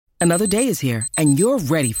Another day is here, and you're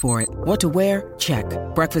ready for it. What to wear? Check.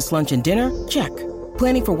 Breakfast, lunch, and dinner? Check.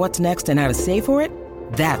 Planning for what's next and how to save for it?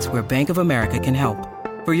 That's where Bank of America can help.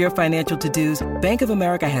 For your financial to-dos, Bank of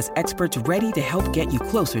America has experts ready to help get you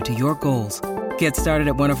closer to your goals. Get started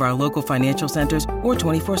at one of our local financial centers or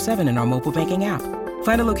 24/7 in our mobile banking app.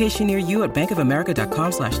 Find a location near you at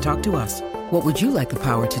bankofamerica.com/talktous. What would you like the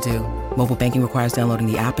power to do? Mobile banking requires downloading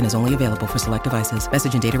the app and is only available for select devices.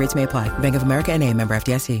 Message and data rates may apply. Bank of America N.A., member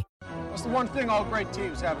FDIC. What's the one thing all great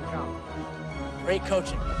teams have in common? Great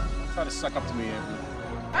coaching. Try to suck up to me, Anthony.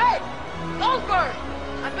 Hey! Goldberg!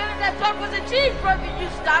 I bet if that dunk was a cheeseburger,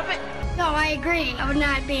 you'd stop it. No, I agree. I would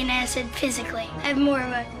not be an asset physically. I have more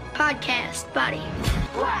of a podcast body.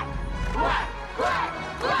 Quack! Quack! Quack!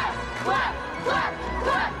 Quack! Quack! Quack!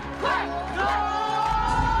 Quack! Quack! No!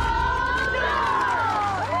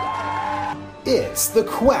 It's the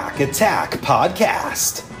Quack Attack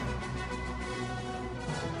Podcast.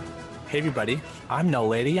 Hey everybody, I'm no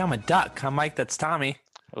lady, I'm a duck. I'm Mike, that's Tommy.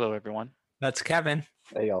 Hello everyone. That's Kevin.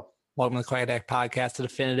 There you go. Welcome to the Quack Attack Podcast, the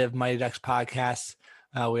definitive Mighty Ducks podcast.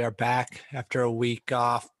 We are back after a week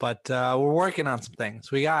off, but we're working on some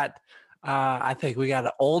things. We got, I think we got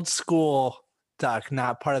an old school duck,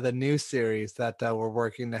 not part of the new series that we're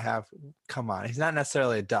working to have come on. He's not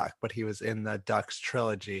necessarily a duck, but he was in the Ducks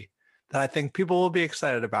trilogy that I think people will be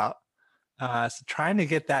excited about. So trying to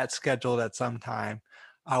get that scheduled at some time.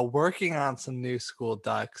 Working on some new school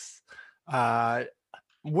ducks.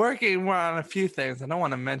 Working on a few things. I don't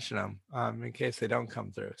want to mention them in case they don't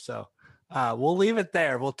come through. So we'll leave it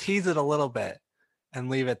there. We'll tease it a little bit and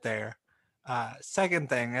leave it there. Second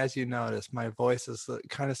thing, as you notice, my voice is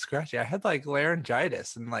kind of scratchy. I had like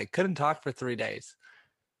laryngitis and like couldn't talk for 3 days.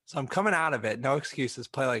 So I'm coming out of it. No excuses.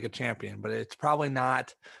 Play like a champion. But it's probably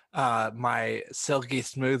not my silky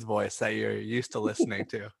smooth voice that you're used to listening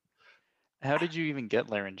to. How did you even get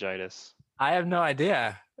laryngitis? I have no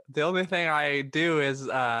idea. The only thing I do is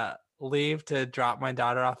leave to drop my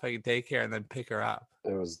daughter off at daycare and then pick her up.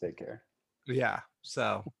 It was daycare. Yeah.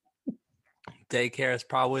 So daycare is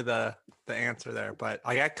probably the answer there. But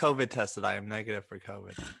I got COVID tested. I am negative for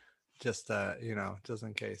COVID. Just, just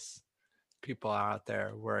in case people are out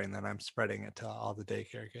there worrying that I'm spreading it to all the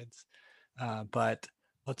daycare kids. But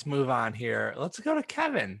let's move on here. Let's go to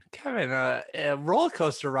Kevin. Kevin, a roller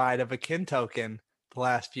coaster ride of a kin token the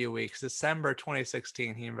last few weeks. December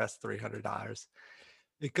 2016, he invests $300.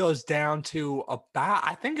 It goes down to about,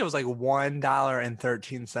 I think it was like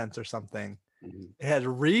 $1.13 or something. Mm-hmm. It has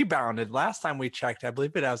rebounded. Last time we checked, I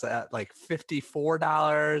believe it was at like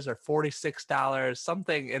 $54 or $46,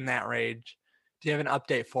 something in that range. Do you have an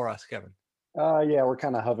update for us, Kevin? Yeah, we're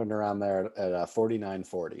kind of hovering around there at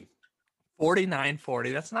 $49.40.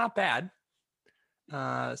 $49.40. That's not bad.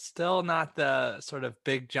 Still not the sort of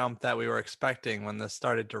big jump that we were expecting when this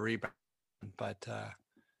started to rebound, but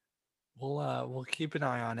we'll keep an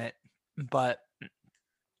eye on it. But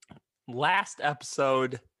last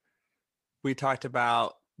episode, we talked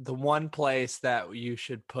about the one place that you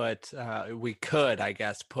should put, we could, I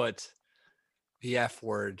guess, put the F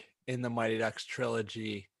word in the Mighty Ducks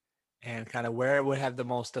trilogy and kind of where it would have the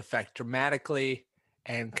most effect dramatically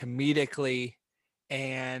and comedically.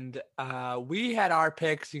 And we had our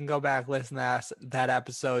picks. You can go back, listen to that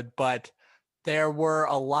episode, but there were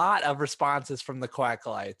a lot of responses from the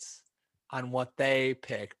Quackalites on what they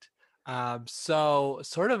picked. So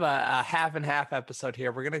sort of a half and half episode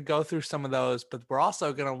here. We're going to go through some of those, but we're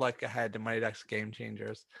also going to look ahead to Mighty Ducks Game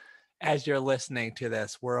Changers. As you're listening to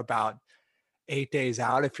this, we're about 8 days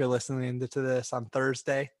out if you're listening to this on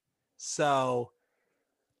Thursday. So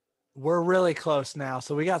we're really close now.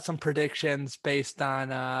 So we got some predictions based on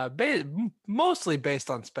mostly based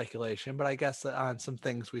on speculation, but I guess on some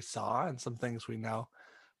things we saw and some things we know.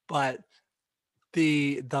 But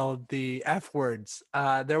the F words,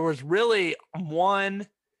 there was really one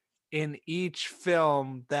in each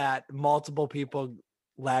film that multiple people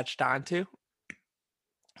latched onto.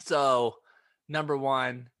 So number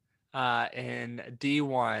one, in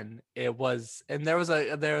D1, it was, and there was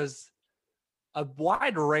a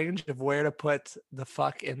wide range of where to put the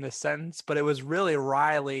fuck in the sentence, but it was really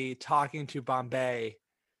Riley talking to Bombay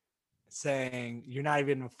saying, "You're not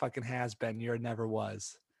even a fucking has-been, you're a never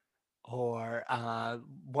was." Or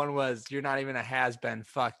one was, "You're not even a has-been,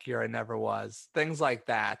 fuck, you're a never was." Things like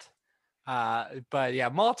that. But yeah,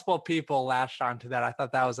 multiple people latched onto that. I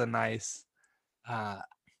thought that was a nice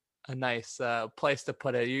place to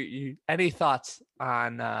put it. You any thoughts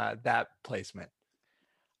on that placement?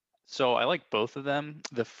 So I like both of them.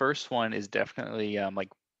 The first one is definitely I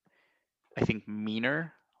think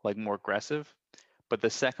meaner, like more aggressive. But the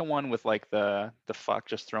second one with like the fuck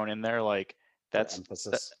just thrown in there, like that's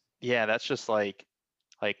Yeah, that's just like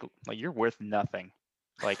you're worth nothing.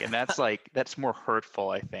 Like, and that's that's more hurtful,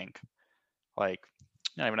 I think. Like,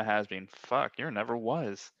 you're not even a has-been. Fuck, you never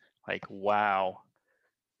was. Like, wow.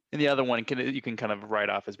 And the other one you can kind of write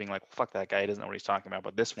off as being like, well, fuck that guy, he doesn't know what he's talking about.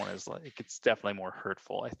 But this one is like, it's definitely more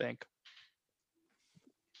hurtful, I think.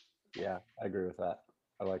 Yeah, I agree with that.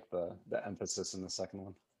 I like the emphasis in the second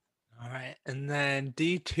one. All right. And then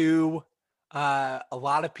D2, a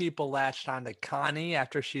lot of people latched on to Connie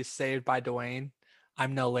after she's saved by Dwayne.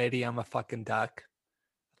 I'm no lady, I'm a fucking duck.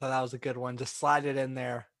 I thought that was a good one. Just slide it in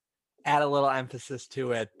there, add a little emphasis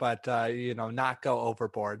to it, but not go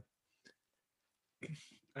overboard.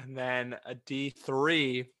 And then a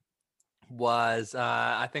D3 was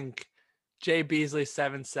I think Jay Beasley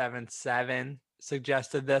 777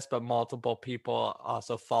 suggested this, but multiple people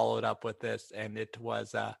also followed up with this, and it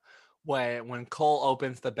was when Cole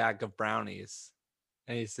opens the bag of brownies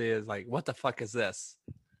and he sees like, what the fuck is this?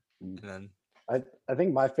 And then I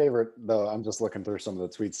think my favorite, though, I'm just looking through some of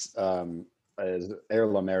the tweets, is Air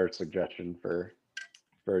Lemaire's suggestion for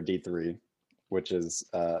D3, which is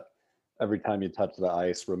every time you touch the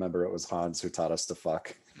ice, remember it was Hans who taught us to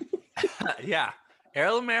fuck. Yeah,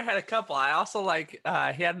 Air Lemaire had a couple. I also like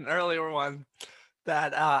he had an earlier one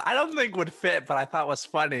that I don't think would fit, but I thought was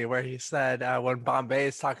funny, where he said when Bombay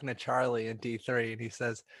is talking to Charlie in D3, and he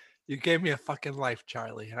says, "You gave me a fucking life,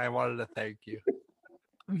 Charlie, and I wanted to thank you."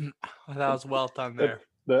 That was well done there.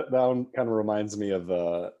 That one kind of reminds me of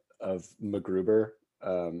MacGruber.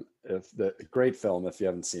 If the great film, if you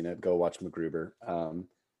haven't seen it, go watch MacGruber.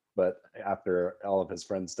 But after all of his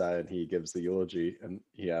friends died, he gives the eulogy, and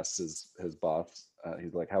he asks his boss,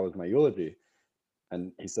 he's like, "How was my eulogy?"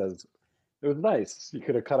 And he says, "It was nice. You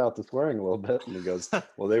could have cut out the swearing a little bit." And he goes,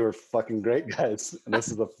 "Well, they were fucking great guys, and this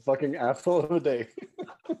is a fucking asshole of a day."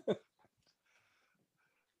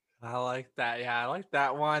 I like that. Yeah, I like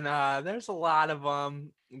that one. There's a lot of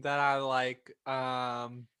them that I like.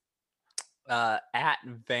 At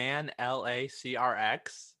Van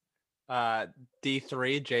LACRX,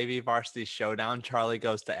 D3 JV Varsity Showdown. Charlie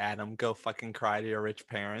goes to Adam. Go fucking cry to your rich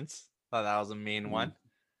parents. Thought that was a mean one.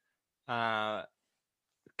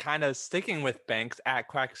 Kind of sticking with Banks at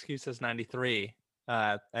Quack Excuses 93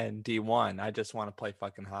 and D1. I just want to play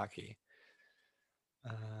fucking hockey.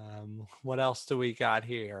 What else do we got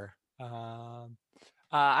here?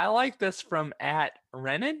 I like this from at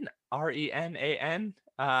Renan, Renan,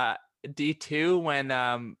 D2,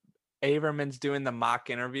 when Averman's doing the mock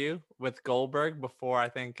interview with Goldberg before, I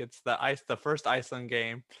think it's the first Iceland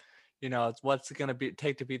game. It's what's it going to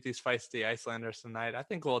take to beat these feisty Icelanders tonight. I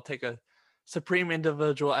think we'll take a supreme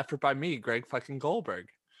individual effort by me, Greg fucking Goldberg.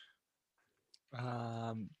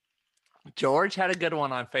 George had a good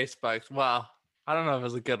one on Facebook. Well, I don't know if it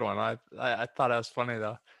was a good one. I thought it was funny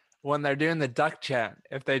though. When they're doing the duck chant,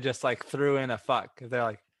 if they just like threw in a fuck, they're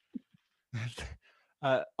like,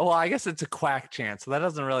 well, I guess it's a quack chant, so that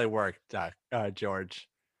doesn't really work, George.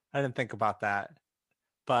 I didn't think about that,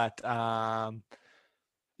 but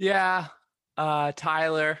yeah,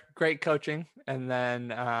 Tyler, great coaching, and then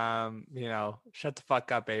shut the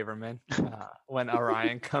fuck up, Averman, when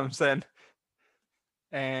Orion comes in.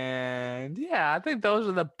 And yeah, I think those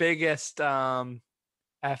are the biggest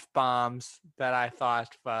F-bombs that I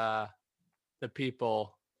thought the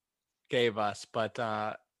people gave us.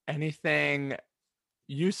 But anything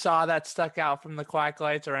you saw that stuck out from the Quack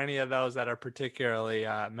Lights, or any of those that are particularly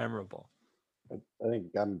memorable? I think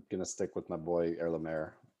I'm gonna stick with my boy Air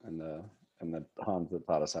Lemaire and the Hans that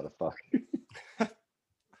taught us how to fuck.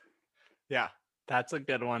 Yeah, that's a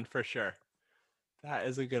good one for sure. That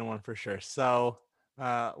is a good one for sure. So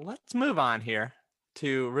let's move on here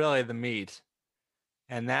to really the meat.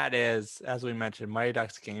 And that is, as we mentioned, Mighty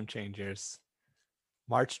Ducks Game Changers,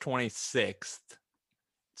 March 26th.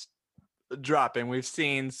 It's dropping. We've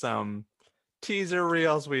seen some teaser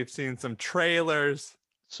reels. We've seen some trailers.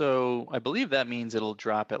 So I believe that means it'll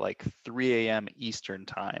drop at like 3 a.m. Eastern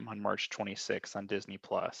time on March 26th on Disney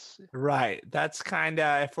Plus. Right. That's kind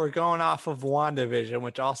of, if we're going off of WandaVision,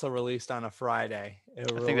 which also released on a Friday. I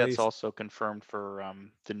think that's also confirmed for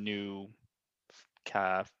the new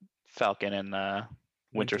Falcon and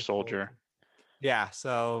Winter Soldier. Yeah.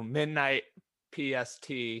 So midnight PST,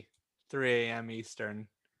 3 a.m. Eastern.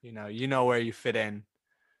 You know where you fit in.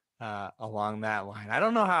 Along that line. I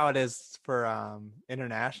don't know how it is for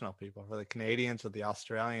international people, for the Canadians or the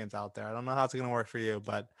Australians out there. I don't know how it's going to work for you,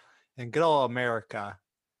 but in good old America,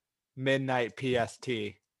 midnight PST,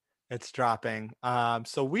 it's dropping.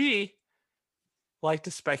 So we like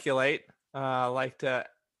to speculate, like to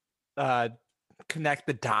connect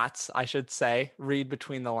the dots, I should say, read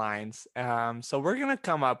between the lines. So we're going to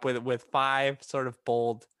come up with 5 sort of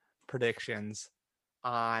bold predictions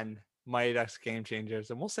on Mighty Ducks Game Changers,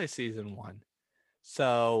 and we'll say season 1.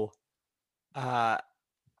 So,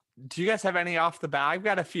 do you guys have any off the bat? I've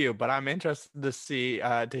got a few, but I'm interested to see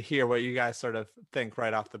to hear what you guys sort of think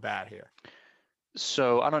right off the bat here.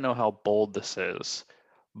 So I don't know how bold this is,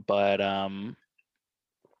 but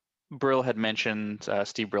Brill had mentioned,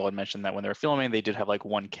 Steve Brill had mentioned that when they were filming, they did have like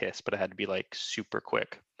one kiss, but it had to be like super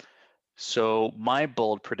quick. So my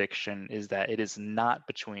bold prediction is that it is not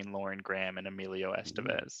between Lauren Graham and Emilio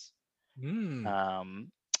Estevez.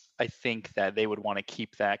 I think that they would want to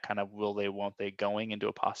keep that kind of will they, won't they going into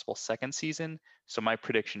a possible second season. So my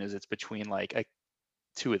prediction is it's between like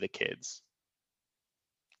two of the kids.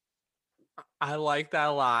 I like that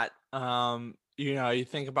a lot. You know, you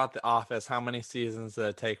think about The Office, how many seasons did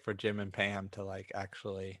it take for Jim and Pam to like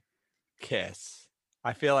actually kiss?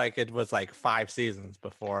 I feel like it was like 5 seasons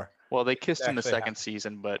before. Well, they kissed in the second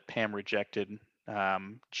season, but Pam rejected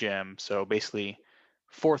Jim. So basically,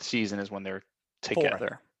 4th season is when they're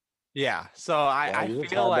together. 4th. Yeah. So I you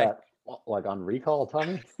just feel had like that, like on recall,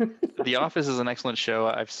 Tommy. The Office is an excellent show.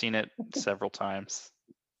 I've seen it several times.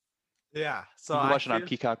 Yeah. So You can watch it on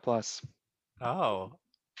Peacock Plus. Oh,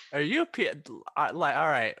 are you like? All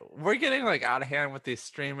right, we're getting like out of hand with these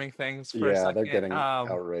streaming things. For a second. They're getting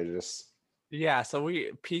outrageous. Yeah, so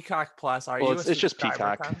Peacock Plus. Well, it's just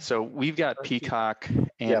Peacock. So we've got Peacock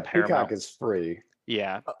and Paramount. Peacock is free.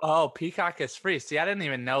 Yeah. Oh, Peacock is free. See, I didn't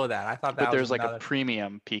even know that. I thought that. But there's like a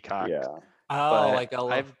premium Peacock. Yeah. Oh,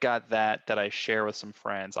 but I've got that I share with some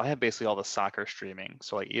friends. I have basically all the soccer streaming.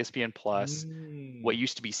 So like ESPN Plus, what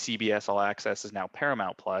used to be CBS All Access is now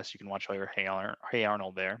Paramount Plus. You can watch all your Hey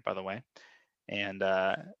Arnold there, by the way, and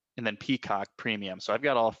then Peacock Premium. So I've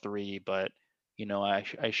got all 3, but you know I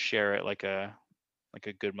share it like a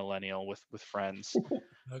good millennial with friends.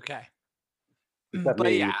 Okay.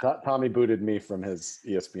 But yeah, Tommy booted me from his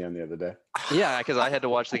ESPN the other day. Yeah, because I had to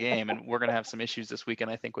watch the game, and we're gonna have some issues this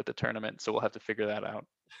weekend, I think, with the tournament. So we'll have to figure that out.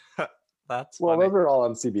 That's well, funny. those are all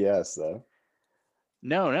on CBS though.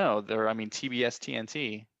 No, they're TBS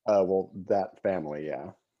TNT. Well, that family, yeah.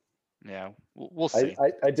 Yeah, we'll see.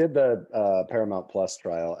 I did the Paramount Plus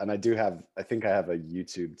trial, and I think I have a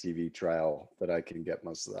YouTube TV trial that I can get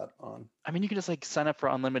most of that on. I mean, you can just like sign up for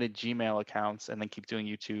unlimited Gmail accounts and then keep doing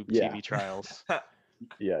YouTube TV trials.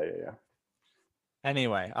 Yeah.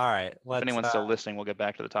 Anyway, all right. If anyone's still listening, we'll get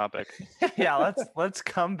back to the topic. Yeah, let's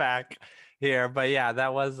come back here. But yeah,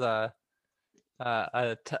 that was a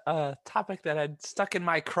topic that had stuck in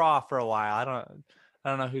my craw for a while. I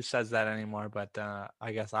don't know who says that anymore, but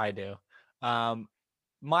I guess I do.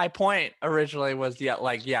 My point originally was,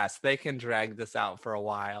 yes, they can drag this out for a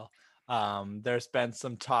while. There's been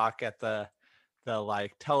some talk at the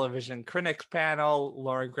like television critics panel.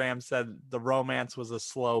 Lauren Graham said the romance was a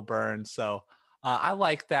slow burn. So I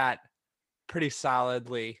like that pretty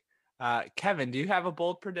solidly. Kevin, do you have a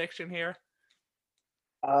bold prediction here?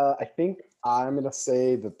 I think I'm gonna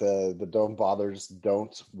say that the Don't Bothers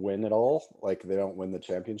don't win at all. Like they don't win the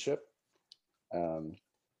championship.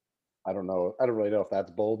 I don't know. I don't really know if that's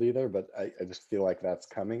bold either, but I just feel like that's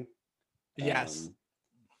coming. Yes.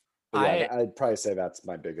 I'd probably say that's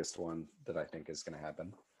my biggest one that I think is going to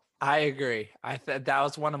happen. I agree. That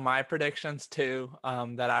was one of my predictions too.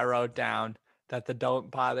 That I wrote down that the Don't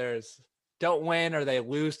Bothers don't win or they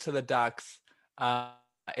lose to the Ducks.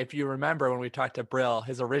 If you remember when we talked to Brill,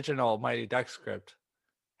 his original Mighty Ducks script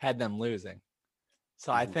had them losing.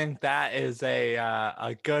 So I think that is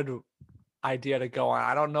a good idea to go on.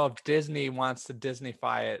 I don't know if Disney wants to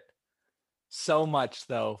Disneyfy it so much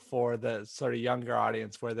though for the sort of younger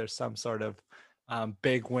audience where there's some sort of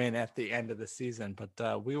big win at the end of the season,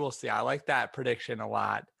 but we will see. I like that prediction a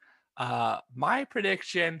lot. My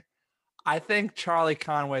prediction, I think Charlie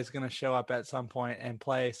Conway is going to show up at some point and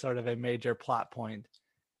play sort of a major plot point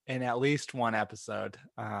in at least one episode.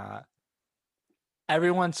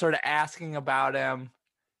 Everyone's sort of asking about him.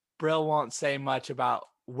 Brill won't say much about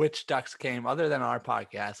which Ducks came other than our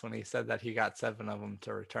podcast when he said that he got 7 of them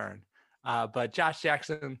to return. But Josh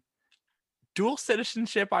Jackson, dual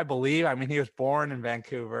citizenship, I believe. I mean, he was born in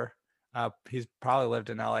Vancouver. He's probably lived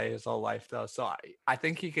in LA his whole life, though. So I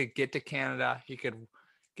think he could get to Canada. He could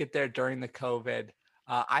get there during the COVID.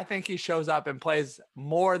 I think he shows up and plays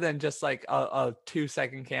more than just like a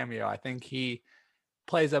 2-second cameo. I think he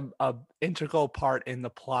plays a integral part in the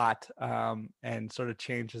plot and sort of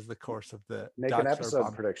changes the course of the Make Ducks an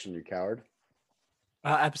episode prediction, you coward.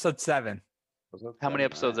 Episode 7. How many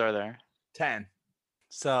episodes are there? 10.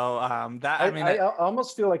 So I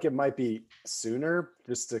almost feel like it might be sooner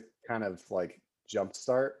just to kind of like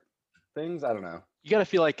jumpstart things. I don't know. You got to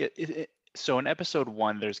feel like it. So in episode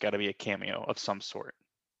 1, there's got to be a cameo of some sort.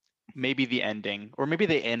 maybe the ending, or maybe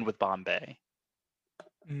they end with Bombay.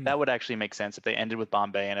 Mm, That would actually make sense if they ended with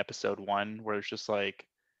Bombay in episode 1, where it's just like,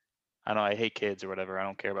 I don't know, I hate kids or whatever. I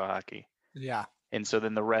don't care about hockey. yeah. And so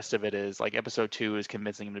then the rest of it is like episode 2 is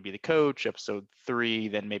convincing him to be the coach. Episode 3,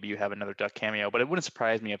 then maybe you have another Duck cameo. But it wouldn't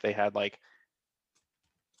surprise me if they had like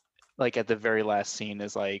at the very last scene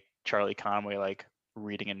is like Charlie Conway like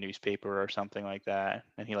reading a newspaper or something like that,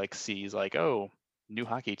 and he like sees like, oh, new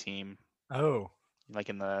hockey team, Oh, like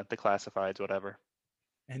in the classifieds, whatever.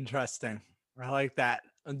 interesting. I like that.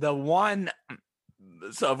 The one,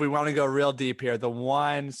 so if we want to go real deep here, the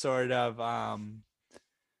one sort of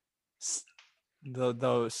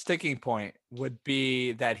the sticking point would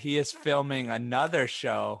be that he is filming another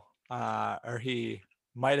show, or he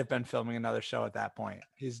might have been filming another show at that point.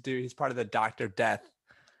 He's part of the Dr. Death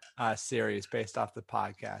series based off the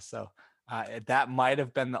podcast. So that might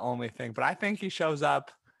have been the only thing, but I think he shows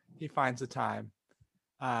up, he finds the time.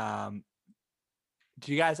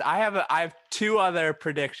 Do you guys, I have 2 other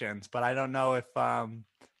predictions, but I don't know if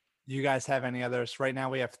you guys have any others. Right now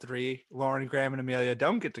we have 3. Lauren, Graham, and Amelia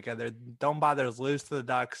don't get together. Don't bother to lose to the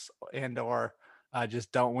Ducks or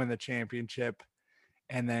just don't win the championship.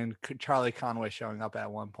 And then Charlie Conway showing up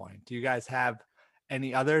at one point. Do you guys have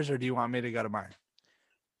any others, or do you want me to go to mine?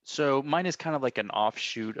 So mine is kind of like an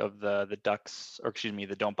offshoot of the Ducks, or excuse me,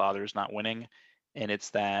 the Don't Bother's not winning. And it's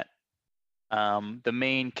that the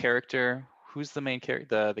main character, who's the main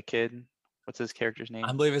character? The kid, what's his character's name?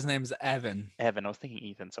 I believe his name's Evan. Evan. I was thinking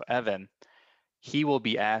Ethan. So Evan, he will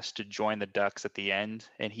be asked to join the Ducks at the end,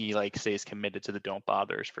 and he like stays committed to the Don't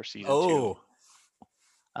Bothers for season 2.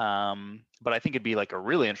 But I think it'd be like a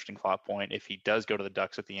really interesting plot point if he does go to the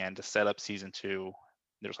Ducks at the end to set up season 2.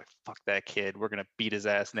 There's like, fuck that kid, we're gonna beat his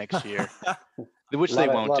ass next year, which they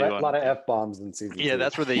won't do. A lot of F-bombs in season 2. Yeah,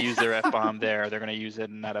 that's where they use their F-bomb there. They're gonna use it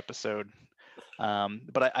in that episode.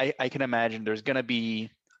 But I can imagine there's gonna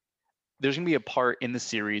be a part in the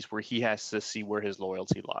series where he has to see where his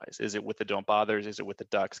loyalty lies. Is it with the Don't Bothers? Is it with the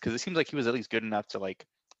Ducks? Because it seems like he was at least good enough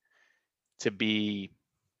to be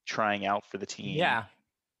trying out for the team. Yeah.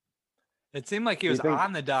 It seemed like he was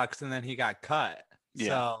on the Ducks and then he got cut. Yeah.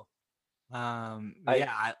 So,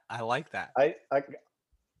 I like that.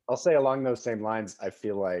 I'll say along those same lines, I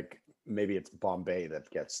feel like maybe it's Bombay that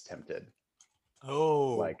gets tempted.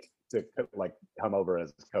 Oh. Like to like come over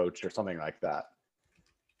as a coach or something like that.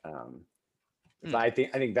 But I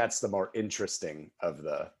think that's the more interesting of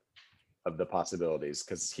the possibilities,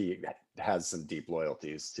 because he has some deep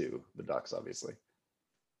loyalties to the Ducks, obviously.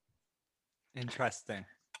 Interesting.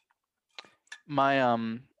 My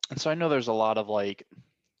and so I know there's a lot of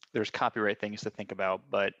there's copyright things to think about,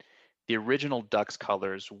 but the original Ducks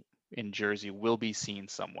colors in Jersey will be seen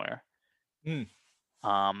somewhere.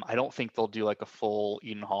 I don't think they'll do like a full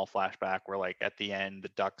Eden Hall flashback where like at the end the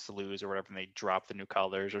Ducks lose or whatever and they drop the new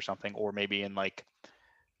colors or something, or maybe in like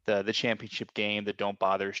the championship game the Don't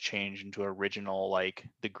Bothers change into original like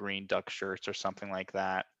the green Duck shirts or something like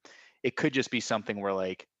that. It could just be something where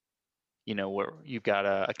like, you know, where you've got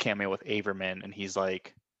a cameo with Averman and he's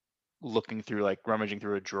like looking through, like rummaging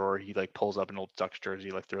through a drawer, he like pulls up an old Ducks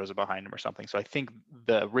jersey, like throws it behind him or something. So I think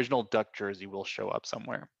the original Duck jersey will show up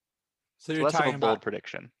somewhere. So you're that's talking a bold about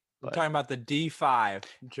prediction. We're talking about the D5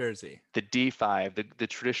 jersey. The D5, the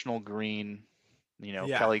traditional green, you know,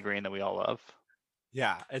 Kelly green that we all love.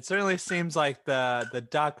 Yeah, it certainly seems like the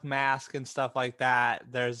Duck mask and stuff like that.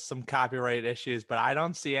 There's some copyright issues, but I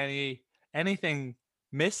don't see anything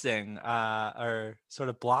missing or sort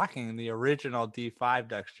of blocking the original D5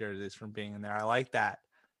 Ducks jerseys from being in there. I like that.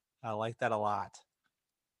 I like that a lot.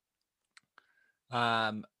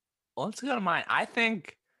 Let's go to mine. I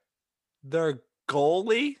think their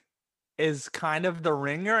goalie is kind of the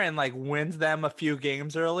ringer and like wins them a few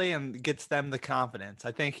games early and gets them the confidence.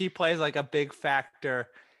 I think he plays like a big factor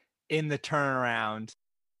in the turnaround.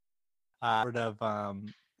 Sort of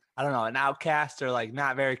I don't know, an outcast or like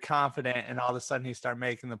not very confident, and all of a sudden he start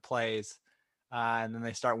making the plays, and then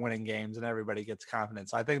they start winning games and everybody gets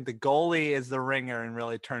confidence. So I think the goalie is the ringer and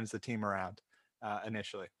really turns the team around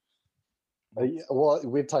initially. Well,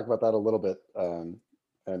 we've talked about that a little bit,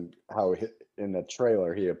 and how in the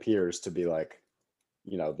trailer he appears to be like,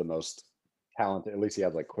 you know, the most talented. At least he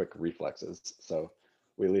has like quick reflexes, so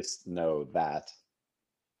we at least know that.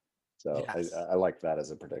 So yes. I like that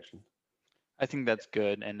as a prediction. I think that's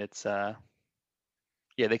good, and it's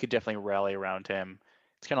they could definitely rally around him.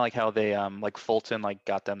 It's kind of like how they like Fulton like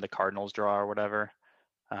got them the Cardinals draw or whatever,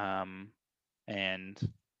 and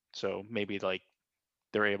so maybe like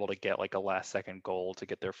they're able to get like a last second goal to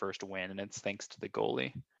get their first win, and it's thanks to the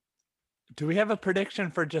goalie. Do we have a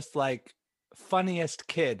prediction for just like funniest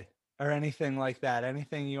kid or anything like that?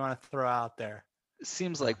 Anything you want to throw out there?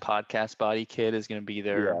 Seems like Podcast Body Kid is going to be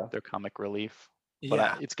their comic relief, but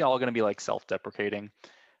Yeah. it's all going to be like self-deprecating.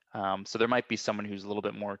 So there might be someone who's a little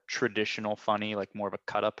bit more traditional funny, like more of a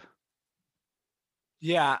cut up.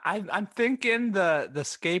 Yeah, I'm thinking the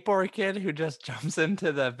skateboard kid who just jumps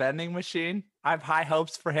into the vending machine. I have high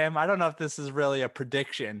hopes for him. I don't know if this is really a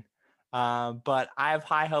prediction, but I have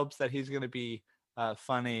high hopes that he's going to be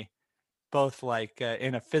funny, both like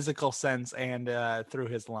in a physical sense and through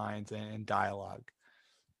his lines and dialogue.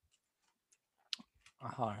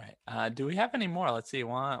 All right. Do we have any more? Let's see.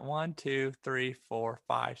 1, 2, 3, 4,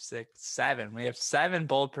 5, 6, 7. We have 7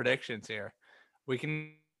 bold predictions here. We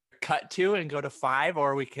can cut 2 and go to 5,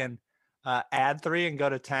 or we can add 3 and go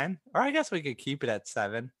to 10. Or I guess we could keep it at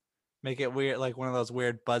 7. Make it weird, like one of those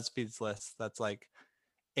weird BuzzFeed lists that's like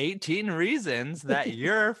 18 reasons that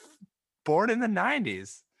you're born in the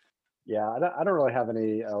 90s. Yeah, I don't really have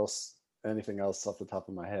anything else off the top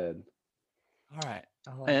of my head. All right.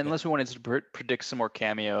 And unless we wanted to predict some more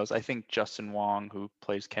cameos, I think Justin Wong, who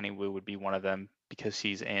plays Kenny Wu, would be one of them because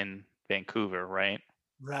he's in Vancouver, right?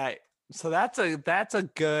 Right. So that's a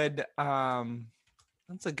good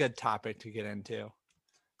topic to get into.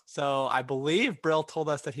 So I believe Brill told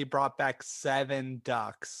us that he brought back 7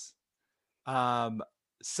 ducks.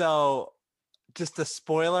 So just a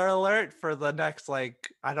spoiler alert for the next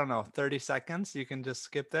 30 seconds. You can just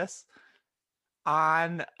skip this.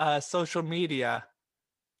 On social media,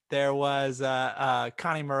 there was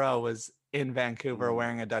Connie Moreau was in Vancouver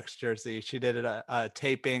wearing a Ducks jersey. She did a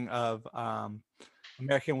taping of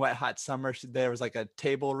American Wet Hot Summer. There was like a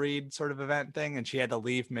table read sort of event thing, and she had to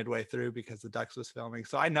leave midway through because the Ducks was filming.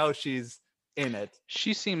 So I know she's in it.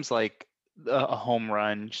 She seems like a home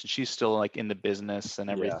run. She's still like in the business and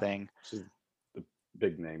everything. Yeah, she's a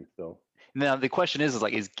big name still. Now the question is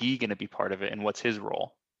Guy going to be part of it, and what's his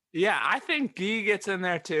role? Yeah, I think Guy gets in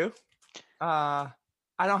there too. I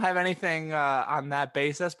don't have anything on that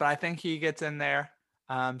basis, but I think he gets in there.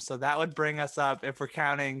 So that would bring us up, if we're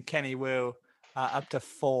counting Kenny Wu, up to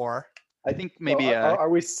 4. I think maybe. Are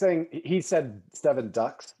we saying he said 7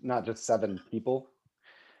 ducks, not just 7 people?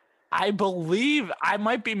 I believe I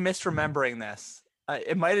might be misremembering this.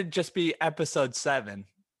 It might just be episode 7.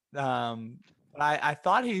 I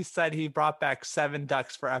thought he said he brought back 7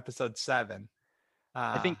 ducks for episode 7.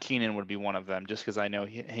 I think Keenan would be one of them, just because I know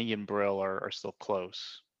he and Brill are still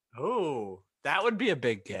close. Oh, that would be a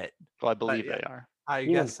big get. Well, I believe they are. I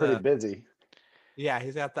Keenan's guess pretty busy. Yeah,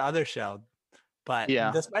 he's got the other show, but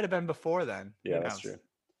this might have been before then. Yeah, that's true.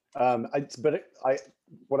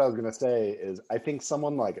 What I was gonna say is I think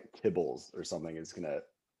someone like Tibbles or something is gonna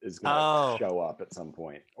show up at some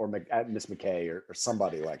point, or Miss McKay or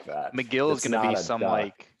somebody like that. McGill is gonna be some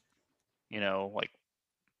duck.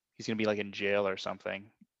 He's gonna be like in jail or something,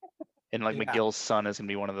 and McGill's son is gonna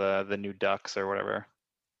be one of the new ducks or whatever.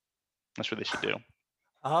 That's what they should do.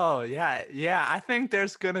 Oh yeah. I think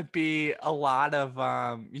there's gonna be a lot of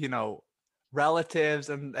relatives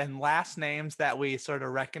and last names that we sort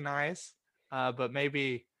of recognize, but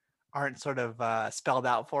maybe aren't sort of spelled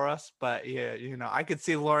out for us. But I could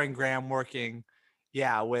see Lauren Graham working,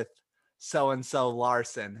 with so and so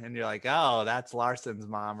Larson, and you're like, oh, that's Larson's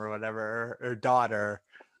mom or whatever, or daughter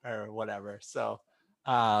or whatever. So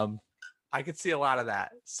I could see a lot of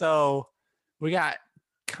that. So we got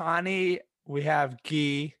Connie, we have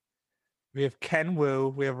Guy, we have Ken Wu,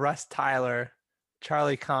 we have Russ Tyler,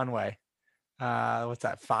 Charlie Conway. What's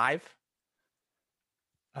that, 5?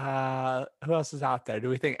 Who else is out there? Do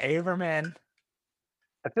we think Averman?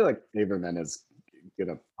 I feel like Averman is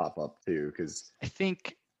gonna pop up too, because I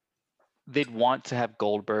think they'd want to have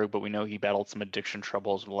Goldberg, but we know he battled some addiction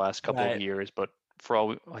troubles the last couple of years. But for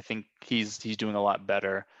all, I think he's doing a lot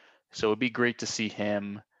better. So it'd be great to see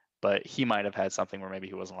him, but he might have had something where maybe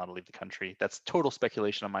he wasn't allowed to leave the country. That's total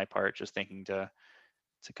speculation on my part, just thinking to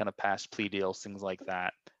kind of pass plea deals, things like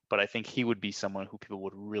that. But I think he would be someone who people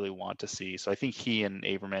would really want to see. So I think he and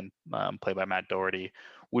Averman, played by Matt Doherty,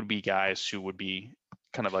 would be guys who would be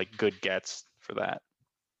kind of like good gets for that.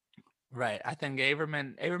 Right. I think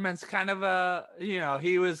Averman's kind of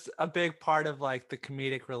he was a big part of like the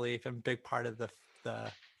comedic relief and big part of the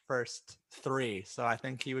first 3. So I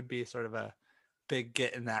think he would be sort of a big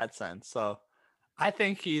get in that sense. So I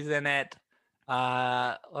think he's in it.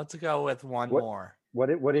 Let's go with one more.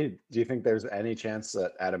 Do you think there's any chance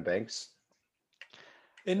that Adam Banks?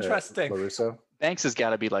 Interesting. LaRusso? Banks has got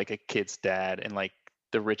to be like a kid's dad, and like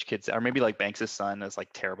the rich kids, or maybe like Banks' son is like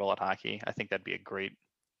terrible at hockey. I think that'd be a great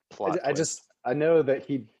plot. I know that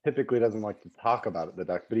he typically doesn't like to talk about the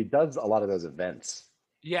Ducks, but he does a lot of those events.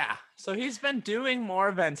 Yeah. So he's been doing more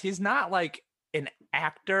events. He's not like an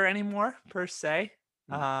actor anymore per se.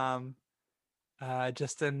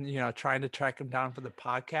 Just in trying to track him down for the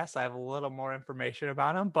podcast, I have a little more information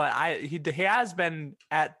about him. But he has been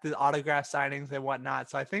at the autograph signings and whatnot,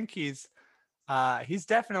 so I think he's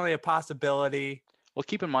definitely a possibility. Well,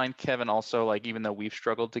 keep in mind, Kevin, also, like, even though we've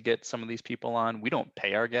struggled to get some of these people on, we don't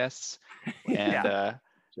pay our guests. And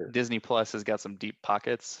Sure. Disney Plus has got some deep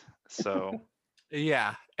pockets. So,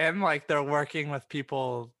 Yeah. And like they're working with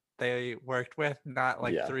people they worked with, not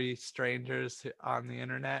like Yeah. three strangers on the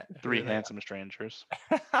internet. three who they- handsome strangers.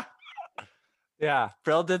 Yeah.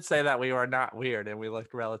 Brill did say that we were not weird and we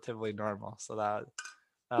looked relatively normal. So that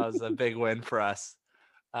was a big win for us.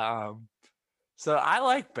 So I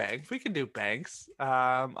like Banks. We can do Banks.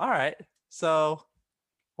 All right. So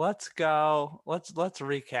let's go. Let's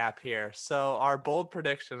recap here. So our bold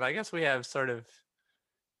predictions. I guess we have sort of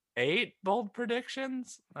 8 bold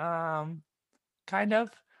predictions. Kind of.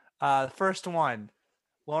 The first one,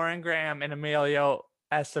 Lauren Graham and Emilio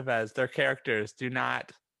Estevez, their characters do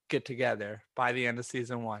not get together by the end of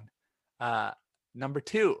season 1. Number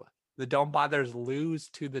 2, the Don't Bothers lose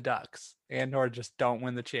to the Ducks and or just don't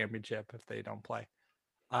win the championship if they don't play.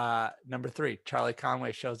 Number 3, Charlie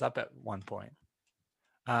Conway shows up at one point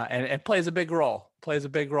and plays a big role. Plays a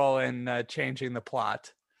big role in changing the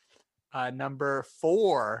plot. Number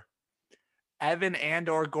 4, Evan and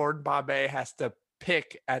or Gordon Bombay has to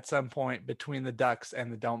pick at some point between the Ducks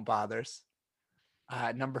and the Don't Bothers.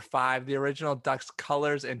 Number 5, the original Ducks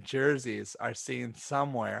colors and jerseys are seen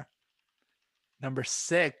somewhere. Number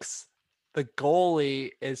 6, the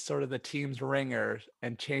goalie is sort of the team's ringer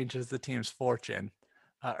and changes the team's fortune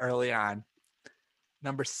early on.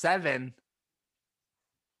 Number 7,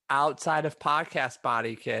 outside of Podcast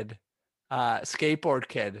Body Kid, Skateboard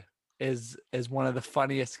Kid is one of the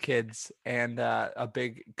funniest kids and a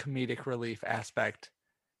big comedic relief aspect.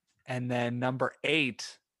 And then number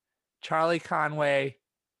 8, Charlie Conway,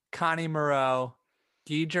 Connie Moreau,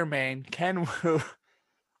 Guy Germain, Ken Wu,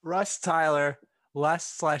 Russ Tyler,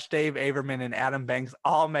 Les/Dave Averman, and Adam Banks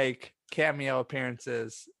all make cameo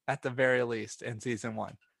appearances at the very least in season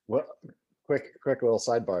 1. Well, quick little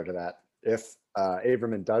sidebar to that. If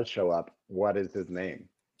Averman does show up, what is his name?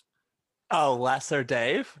 Oh, Les or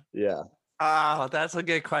Dave? Yeah. Oh, that's a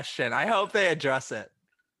good question. I hope they address it.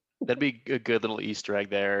 That'd be a good little Easter egg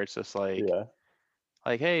there. It's just like, Yeah.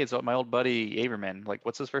 hey, it's my old buddy Averman. Like,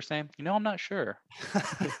 what's his first name? I'm not sure.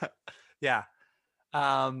 Yeah.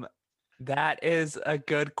 That is a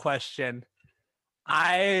good question.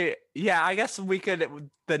 I guess we could,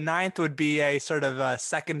 the 9th would be a sort of a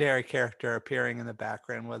secondary character appearing in the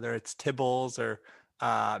background, whether it's Tibbles or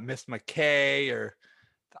Miss McKay or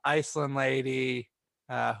the Iceland lady,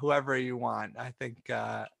 whoever you want. I think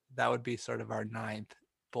that would be sort of our 9th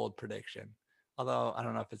bold prediction. Although I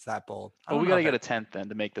don't know if it's that bold. Well, we got to get a 10th then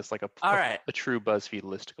to make this like a true BuzzFeed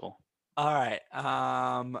listicle. All right.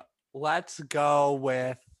 Let's go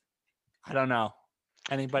with, I don't know.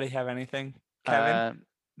 Anybody have anything? Kevin?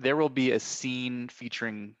 There will be a scene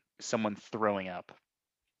featuring someone throwing up.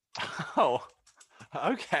 Oh,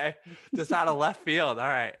 okay. Just out of left field. All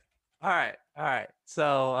right.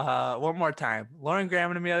 So one more time. Lauren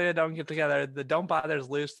Graham and Amelia don't get together. The Don't Bothers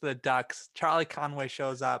lose to the Ducks. Charlie Conway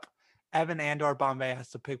shows up. Evan and/or Bombay has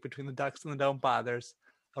to pick between the Ducks and the Don't Bothers.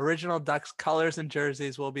 Original Ducks colors and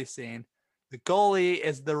jerseys will be seen. The goalie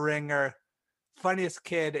is the ringer. Funniest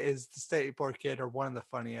kid is the Skateboard Kid, or one of the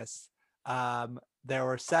funniest. There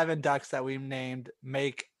were 7 Ducks that we named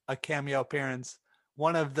make a cameo appearance.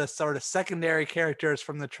 One of the sort of secondary characters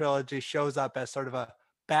from the trilogy shows up as sort of a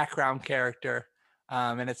background character,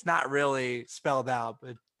 and it's not really spelled out,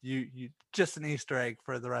 but you just an Easter egg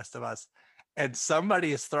for the rest of us. And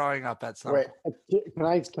somebody is throwing up at some Wait,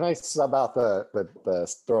 can I sub out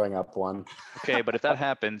the throwing up one? Okay, but if that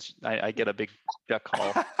happens, I get a big duck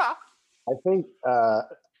call. I think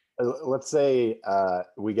let's say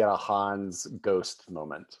we get a Hans ghost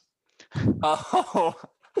moment. Oh,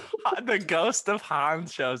 the ghost of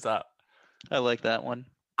Hans shows up. I like that one.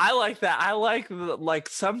 I like that. I like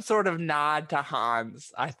some sort of nod to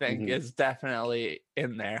Hans, I think is definitely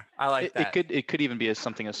in there. I like that. It could even be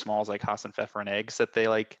something as small as like Hassan Pfeffer and eggs that they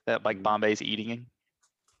like Bombay's eating.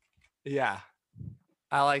 Yeah.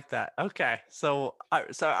 I like that. Okay. So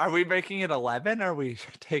are we making it 11 or are we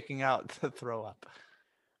taking out the throw up?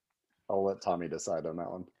 I'll let Tommy decide on that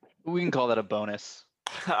one. We can call that a bonus.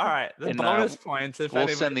 All right. The bonus points. If we'll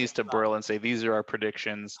send these to Brill and say these are our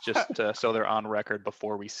predictions, just so they're on record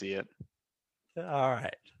before we see it. All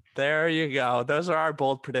right. There you go. Those are our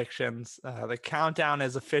bold predictions. The countdown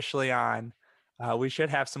is officially on. We should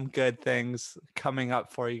have some good things coming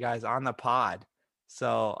up for you guys on the pod.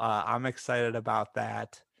 So I'm excited about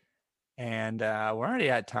that. And we're already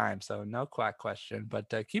at time, so no quack question,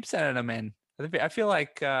 but keep sending them in. I feel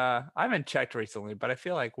like I haven't checked recently, but I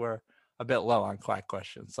feel like we're a bit low on quack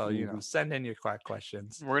questions. So, send in your quack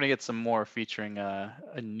questions. We're going to get some more featuring a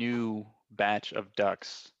new batch of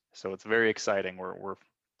ducks. So it's very exciting. We're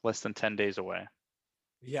less than 10 days away.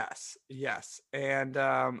 Yes. And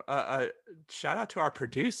shout out to our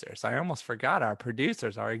producers. I almost forgot our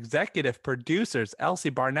producers, our executive producers,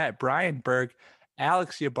 Elsie Barnett, Brian Berg,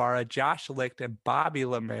 Alex Ybarra, Josh Licht, and Bobby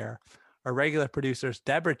Lemaire. Our regular producers,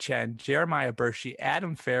 Deborah Chen, Jeremiah Bershi,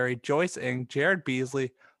 Adam Ferry, Joyce Ng, Jared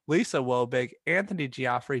Beasley, Lisa Wobig, Anthony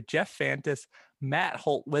Giaffrey, Jeff Fantis, Matt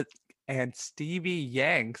Holtwit, and Stevie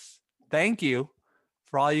Yanks. Thank you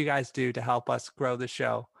for all you guys do to help us grow the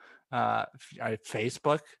show.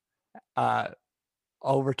 Facebook,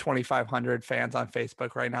 over 2,500 fans on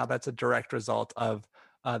Facebook right now. That's a direct result of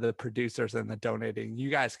the producers and the donating.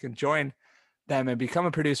 You guys can join them and become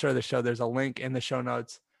a producer of the show. There's a link in the show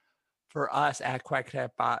notes for us at Quack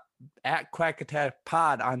Attack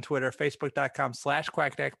Pod on Twitter,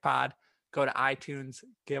 facebook.com/Quack Attack Pod. Go to iTunes,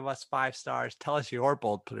 give us 5 stars, tell us your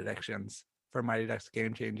bold predictions for Mighty Ducks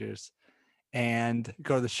Game Changers, and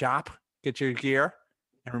go to the shop, get your gear,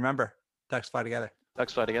 and remember, Ducks fly together.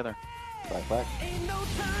 Ducks fly together. Quack, quack. Ain't no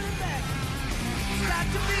turning back. It's got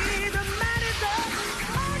to be